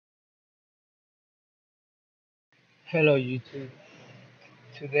Hello YouTube.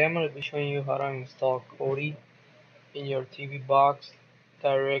 Today I'm going to be showing you how to install Kodi in your TV box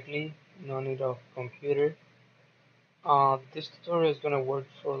directly, no need of computer. This tutorial is going to work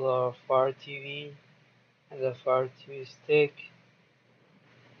for the Fire TV and the Fire TV stick.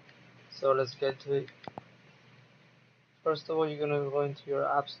 So let's get to it. First of all, you're going to go into your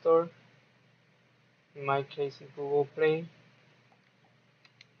App Store. In my case, it's Google Play.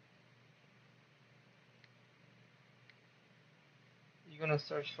 You're going to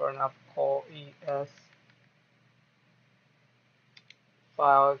search for an app called ES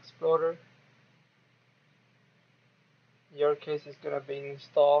File Explorer. In your case, it's going to be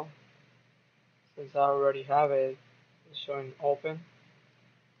installed. Since I already have it, it's showing open.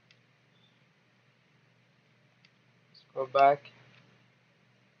 Let's go back.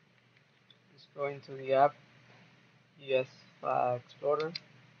 Let's go into the app, ES File Explorer.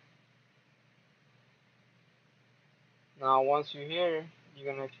 Now, once you're here,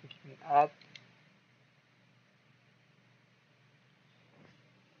 you're gonna click on Add,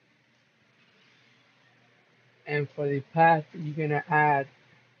 and for the path, you're gonna add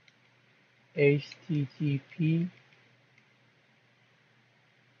HTTP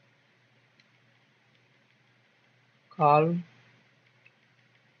column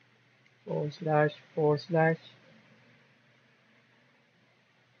 //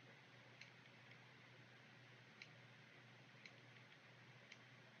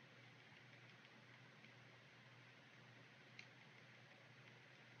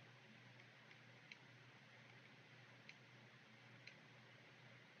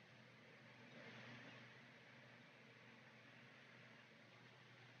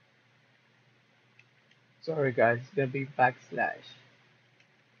 Sorry guys, it's gonna be /.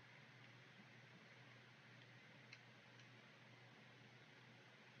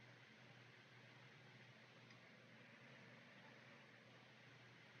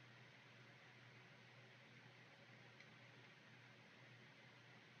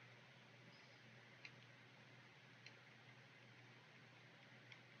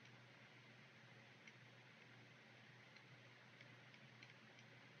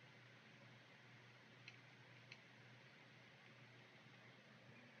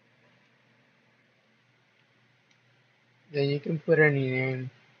 Then you can put any name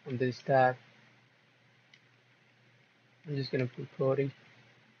on this tab. I'm just gonna put Kodi.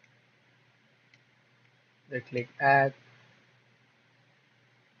 Then click Add.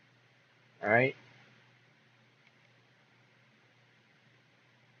 Alright.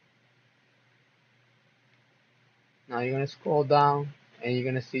 Now you're gonna scroll down and you're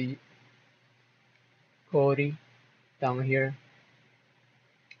gonna see Kodi down here.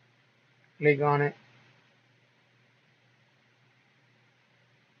 Click on it.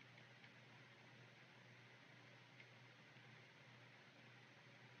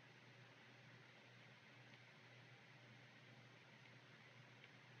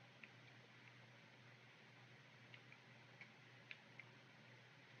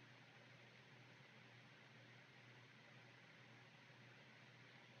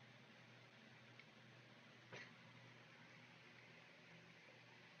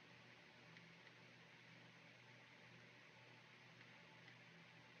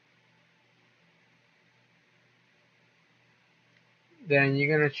 Then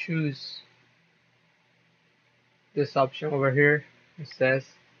you're gonna choose this option over here. It says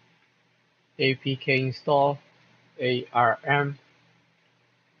APK install ARM.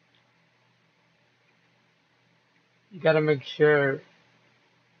 You gotta make sure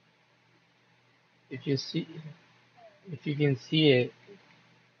if you can see it,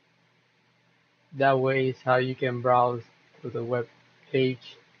 that way is how you can browse to the web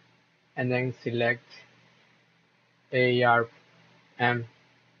page and then select ARM.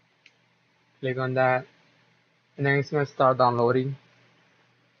 Click on that and then it's gonna start downloading.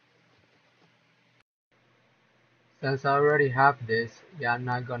 Since I already have this, yeah, I'm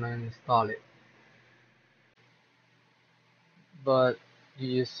not gonna install it. But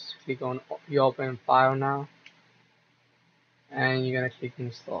you just click on you open file now and you're gonna click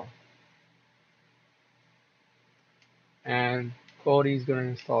install. And Kodi is gonna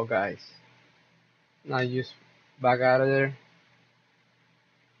install, guys. Now you just back out of there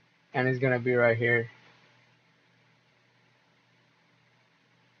and it's gonna be right here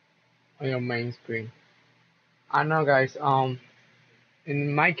on your main screen. I know guys,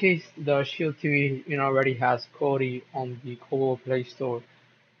 in my case the Shield TV already has Kodi on the Google Play Store,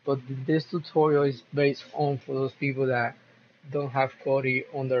 but this tutorial is based on for those people that don't have Kodi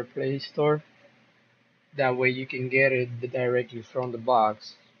on their Play Store. That way you can get it directly from the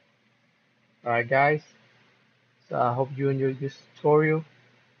box. Alright guys, So I hope you enjoyed this tutorial.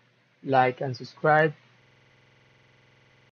 Like and subscribe.